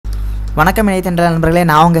வணக்கம் இணையத்தென்றல் நண்பர்களே,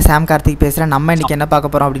 நான் உங்கள் சாம் கார்த்திக் பேசுகிறேன். நம்ம இன்றைக்கி என்ன பார்க்க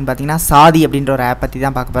போகிறோம் அப்படின்னு பார்த்தீங்கன்னா, சாதி அப்படின்ற ஒரு ஆப் பற்றி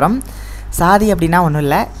தான் பார்க்க போகிறோம். சாதி அப்படின்னா ஒன்றும்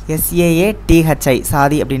இல்லை, SAATHI.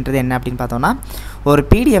 சாதி அப்படின்றது என்ன அப்படின்னு பார்த்தோம்னா, ஒரு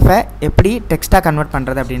பிடிஎஃபை எப்படி டெக்ஸ்ட்டாக கன்வெர்ட்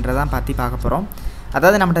பண்ணுறது அப்படின்றதான் பற்றி பார்க்க போகிறோம்.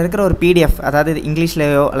 அதாவது நம்மகிட்ட இருக்கிற ஒரு பிடிஎஃப், அதாவது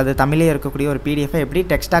இங்கிலீஷ்லேயோ அல்லது தமிழ்லேயோ இருக்கக்கூடிய ஒரு பிடிஎஃபை எப்படி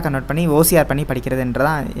டெக்ஸ்ட்டாக கன்வெர்ட் பண்ணி OCR பண்ணி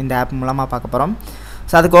படிக்கிறதுன்றதான் இந்த ஆப் மூலமாக பார்க்க போகிறோம்.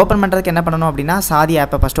 ஸோ அதுக்கு ஓப்பன் பண்ணுறதுக்கு என்ன பண்ணணும் அப்படின்னா, சாதி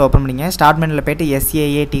ஆப்பை ஃபஸ்ட்டு ஓப்பன் பண்ணிங்க. ஸ்டார்ட் மெனுவில் போய்ட்டு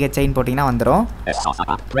SAATHIன்னு போட்டிங்கன்னா வந்துடும்.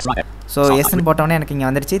 ஸோ எஸ்ன்னு போட்டோன்னே எனக்கு இங்கே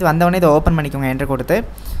வந்துடுச்சு. இது வந்தவொடனே இதை ஓப்பன் பண்ணிக்கோங்க என்ட்ரு கொடுத்து.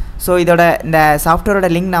 ஸோ இதோட இந்த சாஃப்ட்வேரோட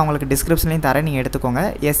லிங்க் நான் உங்களுக்கு டிஸ்கிரிப்ஷன்லேயும் தரேன், நீங்கள் எடுத்துக்கோங்க.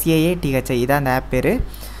 SAATHI இதான் அந்த ஆப் பேர்.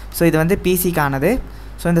 ஸோ இது வந்து பிசிக்கானது.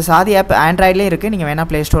 ஸோ இந்த சாதி ஆப் ஆண்ட்ராய்ட்லேயே இருக்குது, நீங்கள் வேணால்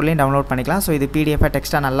ப்ளே ஸ்டோர்லேயும் டவுன்லோட் பண்ணிக்கலாம். ஸோ இது பிடிஎஃபாக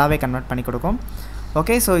டெக்ஸ்ட்டாக நல்லாவே கன்வெர்ட் பண்ணி கொடுக்கும்.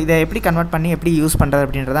 ஓகே, ஸோ இதை எப்படி கன்வெர்ட் பண்ணி எப்படி யூஸ் பண்ணுறது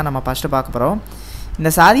அப்படின்றத நம்ம ஃபஸ்ட்டு பார்க்க போகிறோம். இந்த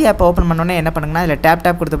சாதி ஆப்பை ஓப்பன் பண்ணோன்னே என்ன பண்ணுங்கன்னா, இதில்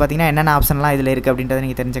டேப் கொடுத்து பார்த்தீங்கன்னா என்னென்ன ஆப்ஷன்லாம் இதில் இருக்குது அப்படின்றத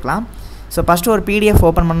நீங்கள் தெரிஞ்சுக்கலாம். ஸோ ஃபஸ்ட்டு ஒரு பிடிஎஃப்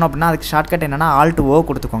ஓப்பன் பண்ணணும் அப்படின்னா அதுக்கு ஷார்ட்கட் என்னென்னா Alt-O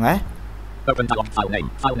கொடுத்துக்கோங்க.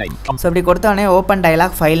 ஸோ இப்படி கொடுத்தோடனே ஓப்பன்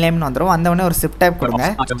டயலாக் ஃபைல் நேம்னு வந்துடும். வந்தவொடனே ஒரு ஷிஃப்ட் டேப் கொடுங்க.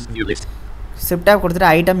 ஷிஃப்ட் டேப் கொடுத்துட்டு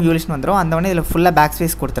ஐட்டம் யூ லிஸ்ட்னு வந்துடும். வந்தவொடனே இதில் ஃபுல்லாக பேக்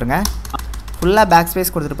ஸ்பேஸ் கொடுத்துருங்க. ஃபுல்லாக பேக்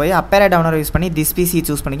ஸ்பேஸ் கொடுத்துட்டு போய் அப்பேரே டவுனர் யூஸ் பண்ணி திஸ் பிசி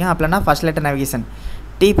சூஸ் பண்ணிக்கோங்க. அப்படின்னா first letter navigation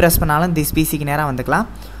T press பண்ணாலும் திஸ் பிசிக்கு நேராக வந்துக்கலாம்.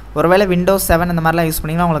 ஒருவேளை Windows 7 அந்த மாதிரிலாம் யூஸ்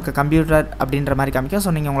பண்ணிங்கன்னா உங்களுக்கு கம்ப்யூட்டர் அப்படின்ற மாதிரி காமிக்கும். ஸோ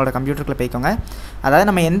நீங்கள் உங்களோட கம்ப்யூட்டருக்குள்ளே போய்க்கோங்க. அதாவது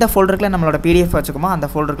நம்ம எந்த ஃபோல்டருக்குள்ள நம்மளோட பிடிஎஃப் வச்சுக்கோமோ அந்த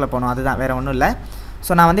ஃபோல்டருக்குள்ளே போகணும், அதுதான், வேறு ஒன்றும் இல்லை.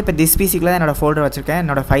 ஸோ நான் வந்து இப்போ திஸ் பிசிக்குள்ளே என்னோடய ஃபோல்டர் வச்சுருக்கேன்,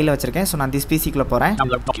 என்னோடய ஃபைலை வச்சுருக்கேன். ஸோ நான் திஸ் பிசிக்குள்ளே போகிறேன்.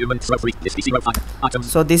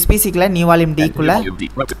 ஸோ திஸ் பிசிக்குள்ளே நியூ வால்யூம் டிக்குள்ளே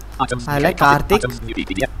அதில் கார்த்திக்.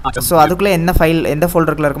 ஸோ அதுக்குள்ளே எந்த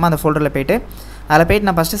ஃபோல்டருக்குள்ளே இருக்குமோ அந்த ஃபோல்டரில் போய்ட்டு அதில் போய்ட்டு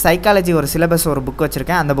நான் ஃபஸ்ட்டு சைக்காலஜி ஒரு சிலபஸ் ஒரு புக்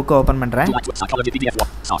வச்சுருக்கேன், அந்த புக்கை ஓப்பன் பண்ணுறேன்.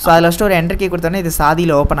 ஸோ அதில் ஃபஸ்ட்டு ஒரு என்ட்ரு கீ கொடுத்தோன்னே இது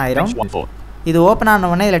சாதியில் ஓப்பன் ஆயிரும். இது ஓப்பன்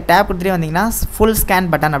ஆனவுடனே இதில் டேப் கொடுத்துட்டே வந்தீங்கன்னா ஃபுல் ஸ்கேன்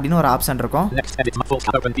பட்டன் அப்படின்னு ஒரு ஆப்ஷன் இருக்கும்.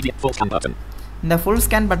 இந்த ஃபுல்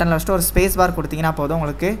ஸ்கேன் பட்டனில் ஃபஸ்ட்டு ஒரு ஸ்பேஸ் பார் கொடுத்தீங்கன்னா போதும்,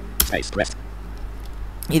 உங்களுக்கு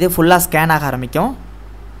இது ஃபுல்லாக ஸ்கேன் ஆக ஆரம்பிக்கும்.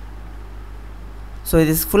 ஸோ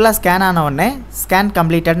இது ஃபுல்லாக ஸ்கேன் ஆன உடனே ஸ்கேன்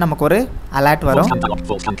கம்ப்ளீட்டட் நமக்கு ஒரு அலர்ட் வரும்.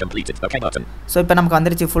 ஸோ இப்போ நமக்கு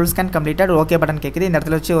வந்துருச்சு full scan completed, okay button கேட்குது. இந்த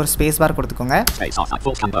இடத்துல வச்சு ஒரு ஸ்பேஸ் பார் கொடுத்துக்கோங்க.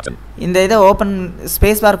 இந்த இதை ஓப்பன்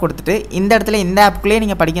ஸ்பேஸ் பார் கொடுத்துட்டு இந்த இடத்துல இந்த ஆப்புக்குள்ளேயே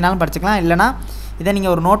நீங்கள் படிக்கனாலும் படிச்சுக்கலாம், இல்லைனா இதை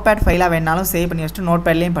நீங்கள் ஒரு நோட் பேட் ஃபைலாக வேணாலும் சேவ் பண்ணி வச்சுட்டு நோட்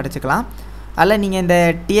பேட்லேயும் படிச்சுக்கலாம். அதில் நீங்கள் இந்த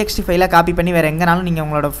TXT ஃபைலாக காப்பி பண்ணி வேறு எங்கேனாலும் நீங்கள்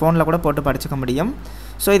உங்களோட ஃபோனில் கூட போட்டு படிச்சுக்க முடியும்.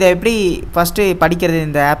 ஸோ இதை எப்படி ஃபஸ்ட்டு படிக்கிறது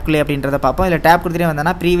இந்த ஆப்குள்ளே அப்படின்றத பார்ப்போம். இதில் டேப் கொடுத்துட்டே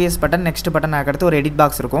வந்தோன்னா ப்ரீவியஸ் பட்டன், நெக்ஸ்ட் பட்டன், அதுக்கடுத்து ஒரு எடிட்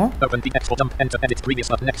பாக்ஸ் இருக்கும்.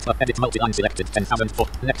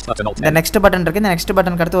 இந்த நெக்ஸ்ட் பட்டன் இருக்குது. இந்த நெக்ஸ்ட்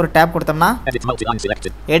பட்டனுக்கு அடுத்து ஒரு டேப் கொடுத்தோம்னா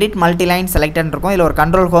எடிட் மல்டிலைன் செலக்டட் இருக்கும். இதில் ஒரு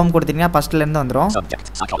கண்ட்ரோல் ஹோம் கொடுத்தீங்கன்னா ஃபஸ்ட்லேருந்து வந்துடும்.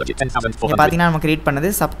 இங்கே பார்த்தீங்கன்னா நமக்கு ரீட்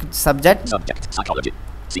பண்ணது subject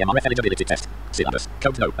CMRF eligibility test. Syllabus.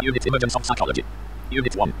 Code no. Unit emergence of psychology.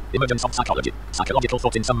 Unit 1. Emergence of psychology. Psychological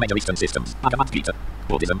thought in some major Eastern systems. Bhagavad Gita.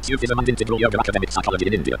 Buddhism. Sufism and integral yoga. Academic psychology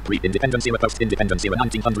in India. Pre-independence era. Post-independence era.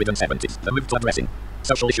 1970s. The move to addressing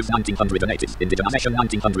social issues. 1980s. Indigenization.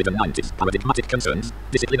 1990s. Paradigmatic concerns.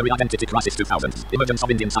 Disciplinary identity crisis. 2000. Emergence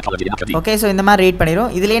of Indian psychology in academia. Okay, so இந்த மாதிரி read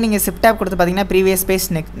பண்ணிரும். இதுலயே நீங்க shift tab கொடுத்து பாத்தீங்கன்னா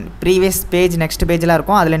previous page next pageல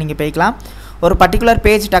இருக்கும். அதுல நீங்க போய்க்கலாம். ஒரு பர்టిక్యులர்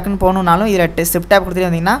பேஜ் டக்குன்னு போகணும்னாலும் இதில் ஷிஃப்ட் டேப் கொடுத்துட்டு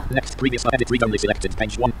வந்தீங்கன்னா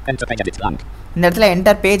இந்த இடத்துல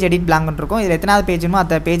என்டர் பேஜ் எடிட் பிளாங்க்னு இருக்கும். இதில் எத்தனாவது பேஜுமோ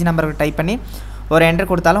அந்த பேஜ் நம்பருக்கு டைப் பண்ணி ஒரு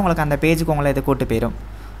என்டர் கொடுத்தாலும் உங்களுக்கு அந்த பேஜுக்கு உங்களை இதை கூட்டு போயிடும்.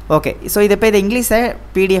 ஓகே, ஸோ இது இப்போ இது இங்கிலீஷை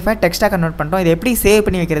பிடிஎஃபை டெக்ஸ்ட்டாக கன்வெர்ட் பண்ணுறோம். இது எப்படி சேவ்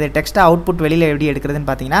பண்ணி வைக்கிறது, டெக்ஸ்ட்டாக அவுட்புட் வெளியில் எப்படி எடுக்கிறதுன்னு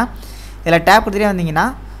பார்த்தீங்கன்னா, இதில் டேப் கொடுத்துட்டே வந்தீங்கன்னா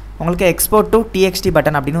உங்களுக்கு எக்ஸ்போர்ட் டு TXT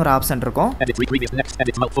பட்டன் அப்படின்னு ஒரு ஆப்ஷன் இருக்கும்.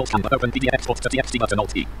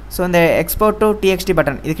 ஸோ இந்த எக்ஸ்போர்ட் டு TXT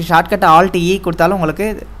பட்டன் இதுக்கு ஷார்ட்கட் Alt-E கொடுத்தாலும் உங்களுக்கு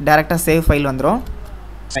டேரெக்டாக சேவ் ஃபைல் வந்துடும்.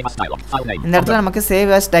 இந்த இடத்துல நமக்கு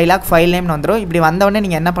சேவ் அஸ் டைலாக் ஃபைல் நேம்னு வந்துடும். இப்படி வந்தவொடனே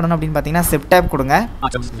நீங்கள் என்ன பண்ணணும் அப்படின்னு பார்த்தீங்கன்னா ஷிஃப்ட் டேப் கொடுங்க.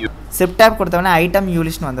 ஷிஃப்ட் டேப் கொடுத்தவொடனே ஐட்டம் யூ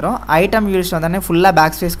லிஸ்ட்னு வந்துடும். ஐட்டம் யூ லிஸ்ட் வந்தோடனே ஃபுல்லாக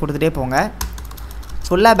பேக் ஸ்பேஸ் கொடுத்துட்டே போங்க.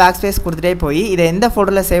 ஃபுல்லாக பேக் ஸ்பேஸ் கொடுத்துட்டே போய் இதை எந்த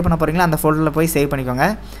ஃபோல்டரில் சேவ் பண்ண போகிறீங்களோ அந்த ஃபோல்டரில் போய் சேவ் பண்ணிக்கோங்க.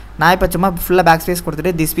 நான் இப்போ சும்மா ஃபுல்லாக பேக் ஸ்பேஸ்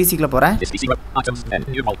கொடுத்துட்டு திஸ் பிசிக்குள்ளே போகிறேன்.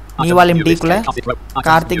 நியூ வால்யூம் டிக்குள்ளே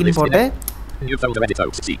கார்த்திக்னு போட்டு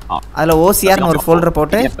அதில் OCRனு ஒரு ஃபோல்டர்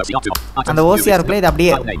போட்டு அந்த OCRக்குள்ளே இது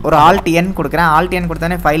அப்படியே ஒரு Alt-N கொடுக்குறேன். Alt-N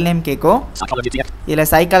கொடுத்தோன்னே ஃபைல் நேம் கேட்கும். இதில்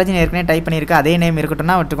சைக்காலஜின்னு ஏற்கனவே டைப் பண்ணியிருக்கு, அதே நேம்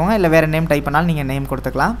இருக்கட்டும்னா விட்டுக்கோங்க, இல்லை வேறு நேம் டைப் பண்ணாலும் நீங்கள் நேம்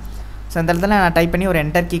கொடுத்துக்கலாம். ஸோ இந்த இடத்துல நான் டைப் பண்ணி ஒரு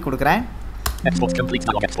என்டர் கீ கொடுக்குறேன்.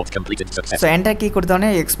 ஸோ என்டர் கீ கொடுத்தோன்னே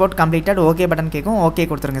எக்ஸ்போர்ட் கம்ப்ளீட்டட் ஓகே பட்டன் கேட்கும். ஓகே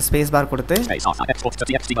கொடுத்துருங்க ஸ்பேஸ் பார் கொடுத்து.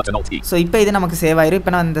 ஸோ இப்போ இது நமக்கு சேவ் ஆயிரும்.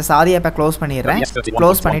 இப்போ நான் இந்த சாதி ஆப்பை க்ளோஸ் பண்ணிடுறேன்.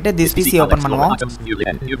 க்ளோஸ் பண்ணிவிட்டு திஸ் பிசி ஓப்பன் பண்ணுவோம்.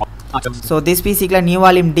 ஸோ திஸ் பிசிக்குள்ள நியூ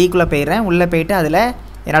வால்யூம் டிக்குள்ளே போயிடுறேன். உள்ளே போயிட்டு அதில்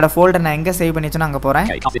என்னோட ஃபோல்டர் நான் எங்கே சேவ் பண்ணி வச்சோன்னா அங்கே போகிறேன்.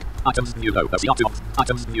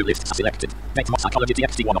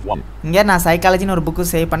 இங்கே நான் சைக்காலஜின்னு ஒரு புக்கு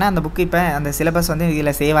சேவ் பண்ணேன். அந்த புக்கு இப்போ அந்த சிலபஸ் வந்து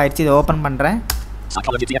இதில் சேவ் ஆகிடுச்சு. இதை ஓப்பன் பண்ணுறேன்.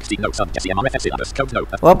 Psychology TXT notes on SEMRFS syllabus code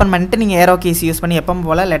note. Open பண்ணிட்டு நீங்கள் ஏரோ கீஸ் யூஸ் பண்ணி எப்பவும்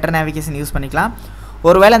போல் லெட்டர் நேவிகேஷன் யூஸ் பண்ணிக்கலாம்.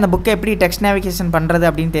 ஒருவேளை அந்த புக்கை எப்படி டெக்ஸ்ட் நேவிகேஷன் பண்ணுறது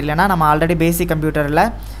அப்படின்னு தெரியலனா நம்ம ஆல்ரெடி பேசிக் கம்ப்யூட்டரில்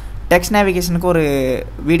டெக்ஸ்ட் நேவிகேஷனுக்கு ஒரு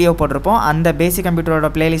வீடியோ போட்டிருப்போம். அந்த பேசிக் கம்ப்யூட்டரோட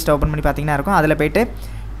பிளேலிஸ்ட்டை ஓப்பன் பண்ணி பார்த்தீங்கன்னா இருக்கும். அதில் போய்ட்டு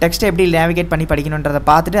டெக்ஸ்ட்டை எப்படி நேவிகேட் பண்ணி படிக்கணுன்றதை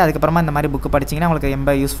பார்த்துட்டு அதுக்கப்புறமா இந்த மாதிரி புக்கு படிச்சிங்கன்னா உங்களுக்கு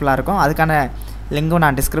ரொம்ப யூஸ்ஃபுல்லாக இருக்கும். அதுக்கான லிங்கும்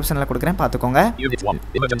நான் டிஸ்கிரிப்ஷனில் கொடுக்குறேன், பார்த்துக்கோங்க. Unit 1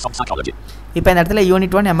 Emergence of Psychology. இப்போ இந்த இடத்துல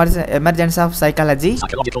unit 1 emergence of psychology.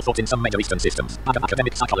 Psychological thought in some major Eastern systems.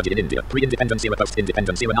 Academic psychology in India. Pre-independence era,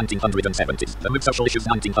 post-independence era 1970s. The move social issues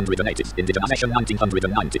 1980s. Indigenization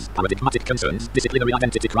 1990s. Paradigmatic concerns. Disciplinary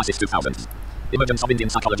identity crisis 2000s. Emergence of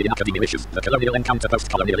Indian psychology in academia issues. The colonial encounter,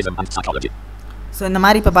 post-colonialism and psychology. So இந்த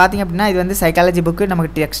மாதிரி இப்போ பார்த்திங்க அப்படின்னா இது வந்து psychology book நமக்கு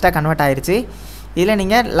டெக்ஸ்ட்டாக convert ஆயிடுச்சு. இதில்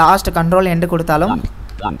நீங்கள் லாஸ்ட் கண்ட்ரோல் எண்டு கொடுத்தாலும்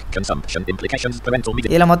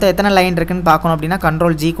இதில் மொத்தம் எத்தனை லைன் இருக்குன்னு பார்க்கணும் அப்படின்னா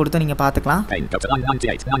கண்ட்ரோல் G கொடுத்து நீங்கள் பார்த்துக்கலாம்.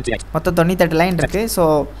 மொத்தம் 98 லைன் இருக்குது. ஸோ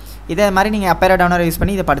இதே மாதிரி நீங்கள் அப்பேரா டவுனர் யூஸ்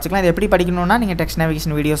பண்ணி இதை படிச்சுக்கலாம். இது எப்படி படிக்கணும்னா நீங்கள் டெக்ஸ்ட்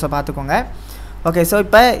நேவிகேஷன் வீடியோஸை பார்த்துக்கோங்க. ஓகே, ஸோ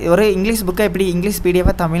இப்போ ஒரு இங்கிலீஷ் புக்கை எப்படி இங்கிலீஷ்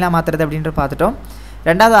பிடிஎஃபை தமிழாக மாற்றுறது அப்படின்ட்டு பார்த்துட்டோம்.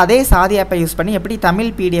 ரெண்டாவது அதே சாதி ஆப்பை யூஸ் பண்ணி எப்படி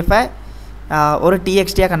தமிழ் பிடிஎஃபை ஒரு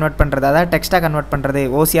டிஎக்ஸ்டியாக கன்வெர்ட் பண்ணுறது, அதாவது டெக்ஸ்ட்டாக கன்வெர்ட் பண்ணுறது,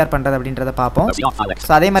 ஓசிஆர் பண்ணுறது அப்படின்றத பார்ப்போம்.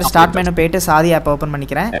 ஸோ அதே மாதிரி ஸ்டார்ட் மெனு போய்ட்டு சாதி ஆப்பை ஓப்பன்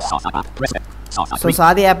பண்ணிக்கிறேன். ஸோ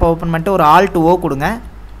சாதி ஆப்பை ஓப்பன் பண்ணிட்டு ஒரு Alt O கொடுங்க.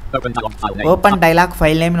 ஓப்பன் டைலாக்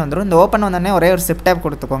ஃபைல் நேம்னு வந்துடும். இந்த ஓப்பன் வந்தோடனே ஒரே ஒரு சிப் டேப்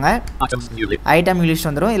கொடுத்துக்கோங்க. ஐட்டம் யூலிஸ்ட்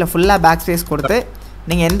வந்துடும். இதில் ஃபுல்லாக பேக் ஸ்பேஸ் கொடுத்து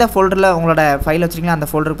நீங்கள் எந்த ஃபோல்டரில் உங்களோட ஃபைல் வச்சிருக்கீங்களோ அந்த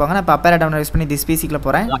ஃபோல்டருக்கு போங்க. நான் இப்போ அப்பேரா டவுன்லோட் யூஸ் பண்ணி திஸ் பிசிக்குள்ள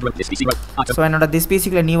போகிறேன். ஸோ என்னோட திஸ்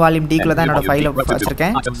பிசிக்குள்ள நியூ வால்யூம் டிக்குள்ள தான் என்னோட ஃபைலை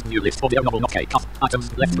வச்சிருக்கேன்.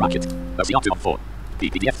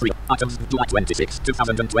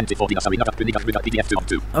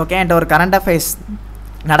 ஓகே, என்கிட்ட ஒரு கரண்ட் அஃபேர்ஸ்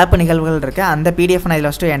நடப்பு நிகழ்வுகள் இருக்குது. அந்த பிடிஎஃப் நான் இதில்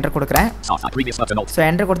ஃபஸ்ட்டு என்டர் கொடுக்குறேன். ஸோ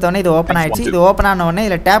என்டர் கொடுத்தோடனே இது ஓப்பன் ஆயிடுச்சு. இது ஓப்பன் ஆன உடனே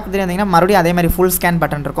இதில் டேப் கொடுத்து வந்தீங்கன்னா மறுபடியும் அதே மாதிரி ஃபுல் ஸ்கேன்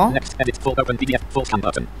பட்டன் இருக்கும்.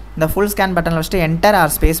 இந்த ஃபுல் ஸ்கேன் பட்டனில் first enter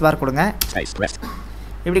R space bar கொடுங்க.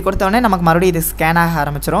 இப்படி கொடுத்தோடனே நமக்கு மறுபடியும் இது ஸ்கேன் ஆக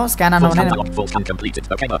ஆரம்பிச்சிடும். ஸ்கேன் ஆன உடனே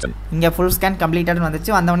இங்கே ஃபுல் ஸ்கேன் கம்ப்ளீட்டட்னு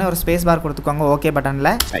வந்துச்சு. வந்தவொடனே ஒரு ஸ்பேஸ் பார் கொடுத்துக்கோங்க ஓகே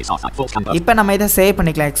பட்டனில். இப்போ நம்ம இதை சேவ்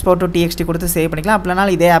பண்ணிக்கலாம். எக்ஸ்போர்ட் டு TXT கொடுத்து சேவ் பண்ணிக்கலாம்.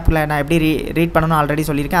 அப்படினாலும் இதே ஆப்பில் நான் எப்படி ரீட் பண்ணணும் ஆல்ரெடி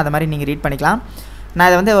சொல்லியிருக்கேன். அது மாதிரி நீங்கள் ரீட் பண்ணிக்கலாம். நான்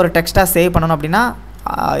இதை வந்து ஒரு டெக்ஸ்ட்டாக சேவ் பண்ணணும் அப்படின்னா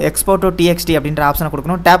எக்ஸ்போர்ட் டு TXT அப்படின்ற ஆப்ஷனை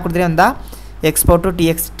கொடுக்கணும். டேப் கொடுத்துட்டே வந்தால் எக்ஸ்போர்ட் டு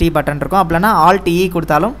TXT பட்டன் இருக்கும். அப்படின்னா Alt E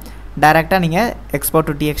கொடுத்தாலும் டைரெக்டாக நீங்கள் எக்ஸ்போர்ட்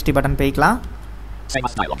டு TXT பட்டன் போய்க்கலாம்.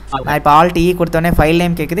 நான் இப்போ Alt E கொடுத்தோடனே ஃபைல்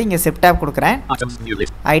நேம் கேட்குது. இங்கே சிப் டேப் கொடுக்குறேன்.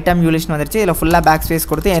 ஐட்டம் யூலிஸ்ட்னு வந்துருச்சு. இதில் ஃபுல்லாக பேக் ஸ்பேஸ்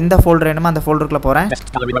கொடுத்து எந்த ஃபோல்டர் வேணுமோ அந்த ஃபோல்டருக்குள்ளே போகிறேன்.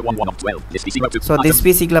 ஸோ திஸ்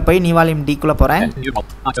பிசிக்குள்ளே போய் நியூ வால்யூம் டிக்குள்ளே போகிறேன்.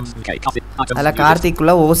 அதில்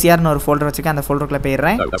கார்த்திக்குள்ளே OCRனு ஒரு ஃபோல்டர் வச்சுருக்கேன். அந்த ஃபோல்டருக்குள்ளே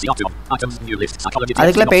போயிடுறேன்.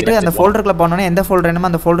 அதுக்குள்ளே போய்ட்டு அந்த ஃபோல்டருக்குள்ளே போனோன்னே எந்த ஃபோல்டர் வேணுமோ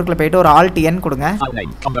அந்த ஃபோல்டருக்குள்ளே போய்ட்டு ஒரு Alt N கொடுங்க.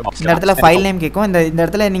 இந்த இடத்துல ஃபைல் நேம் கேட்கும். இந்த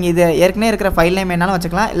இடத்துல நீங்கள் இது ஏற்கனவே இருக்கிற ஃபைல் நேம் வேணாலும்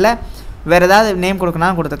வச்சுக்கலாம், இல்லை வேறு ஏதாவது நேம்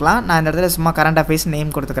கொடுக்கணும் கொடுத்துக்கலாம். நான் இந்த இடத்துல சும்மா கரண்ட் அஃபேர்ஸ்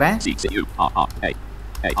நேம் கொடுத்துக்கிறேன்.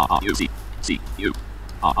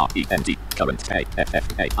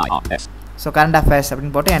 ஸோ கரண்ட் அஃபேர்ஸ்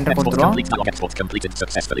அப்படின்னு போட்டு என்டர் கொடுத்துருவோம்.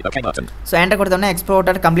 ஸோ என்டர் கொடுத்தோன்னே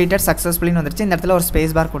எக்ஸ்போர்ட்டட் கம்ப்ளீட்டட் சக்ஸஸ்ஃபுல்லின்னு வந்துருச்சு. இந்த இடத்துல ஒரு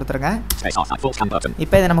ஸ்பேஸ் பார் கொடுத்துருங்க.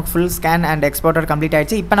 இப்போ இது நமக்கு full scan and exported complete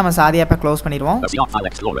ஆயிடுச்சு. இப்போ நம்ம சாதி ஆப்பை க்ளோஸ் பண்ணிடுவோம்.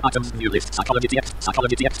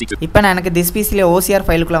 இப்போ நான் எனக்கு திஸ் பிசியில் OCR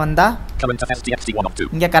ஃபைலுக்குள்ளே வந்தால்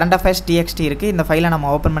இங்கே கரண்ட் அஃபேர்ஸ் TXT இருக்குது. இந்த ஃபைலை நம்ம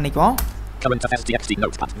ஓப்பன் பண்ணிக்குவோம்.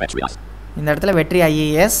 இந்த இடத்துல வெற்றி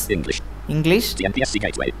IAS English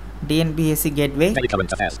DNPSC gateway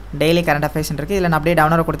daily current affairs இருக்குது. இதில் நான் அப்படியே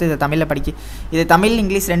டவுன்லோட் கொடுத்து இதை தமிழில் படிக்க இது தமிழ்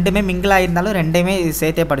இங்கிலீஷ் ரெண்டுமே மிங்கிள் ஆகிருந்தாலும் ரெண்டுமே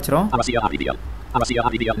சேர்த்தே படிச்சிடும்.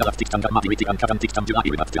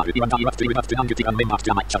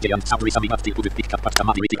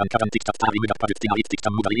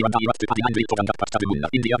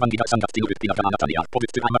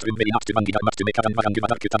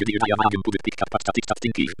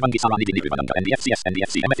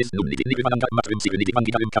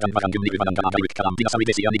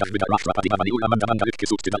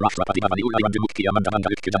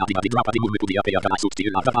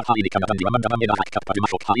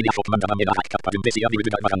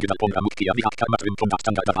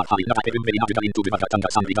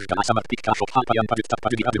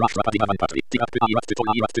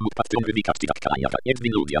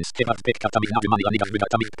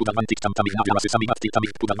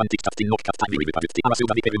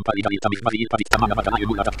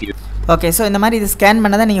 ஓகே, ஸோ இந்த மாதிரி இது ஸ்கேன்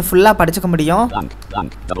பண்ணதை நீங்கள் ஃபுல்லாக படிச்சுக்க முடியும்.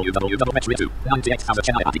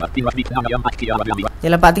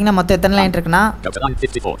 இதில் பார்த்தீங்கன்னா மொத்தம் எத்தனை லைன் இருக்குன்னா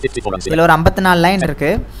இதில் ஒரு 54 லைன்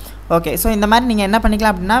இருக்குது. ஓகே, ஸோ இந்த மாதிரி நீங்கள் என்ன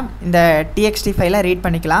பண்ணிக்கலாம் அப்படின்னா இந்த TXT ஃபைலை ரீட்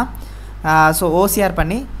பண்ணிக்கலாம். ஸோ OCR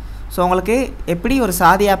பண்ணி ஸோ உங்களுக்கு எப்படி ஒரு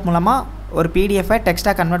சாதி ஆப் மூலமாக ஒரு பிடிஎஃபை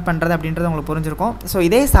டெக்ஸ்ட்டாக கன்வெர்ட் பண்ணுறது அப்படின்றது உங்களுக்கு புரிஞ்சிருக்கும். ஸோ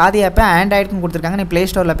இதே சாதி ஆப்பை ஆண்ட்ராய்டுக்கும் கொடுத்துருக்காங்க. நீ ப்ளே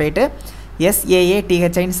ஸ்டோரில் போய்ட்டு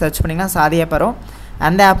SAATHIன்னு சர்ச் பண்ணிங்கன்னா சாதி ஆப் வரும்.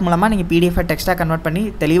 அந்த ஆப் மூலமாக நீங்கள் பிடிஎஃபை டெக்ஸ்ட்டாக கன்வெர்ட் பண்ணி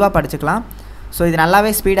தெளிவாக படிச்சுக்கலாம். ஸோ இது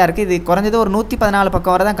நல்லாவே ஸ்பீடாக இருக்குது. இது குறைஞ்சது ஒரு 114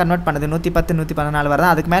 பக்கம் வரை தான் கன்வெர்ட் பண்ணுது. 110 114 வரை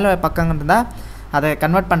தான். அதுக்கு மேலே பக்கம் இருந்தால் அதை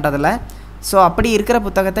கன்வெர்ட் பண்ணுறதில்ல. ஸோ அப்படி இருக்கிற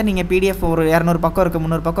புத்தகத்தை நீங்கள் பிடிஎஃப் ஒரு 200 பக்கம் இருக்குது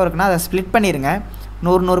 300 பக்கம் இருக்குன்னா அதை ஸ்ப்ளிட் பண்ணிடுங்க.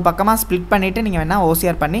 100 பக்கமாக ஸ்ப்ளிட் பண்ணிவிட்டு நீங்கள் வேணால்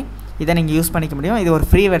OCR பண்ணி இதை நீங்கள் யூஸ் பண்ணிக்க முடியும். இது ஒரு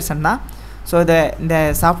ஃப்ரீ வெர்ஷன் தான். ஸோ இந்த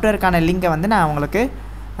சாஃப்ட்வேருக்கான லிங்கை வந்து நான் உங்களுக்கு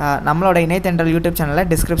நம்மளோட இணையதென்றல் யூடியூப் சேனலில்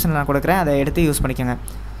டிஸ்கிரிப்ஷனில் நான் கொடுக்குறேன். அதை எடுத்து யூஸ் பண்ணிக்கோங்க.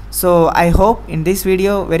 So I hope in this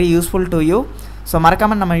video very useful to you. So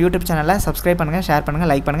மறக்காமல் நம்ம யூடியூப் சேனலில் சப்ஸ்கிரைப் பண்ணுங்கள், ஷேர்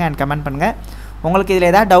பண்ணுங்கள், லைக் பண்ணுங்கள் அண்ட் கமெண்ட் பண்ணுங்கள். உங்களுக்கு இதில்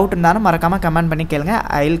ஏதாவது டவுட் இருந்தாலும் மறக்காமல் கமெண்ட் பண்ணி கேளுங்க.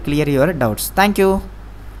 I will clear your doubts. Thank you.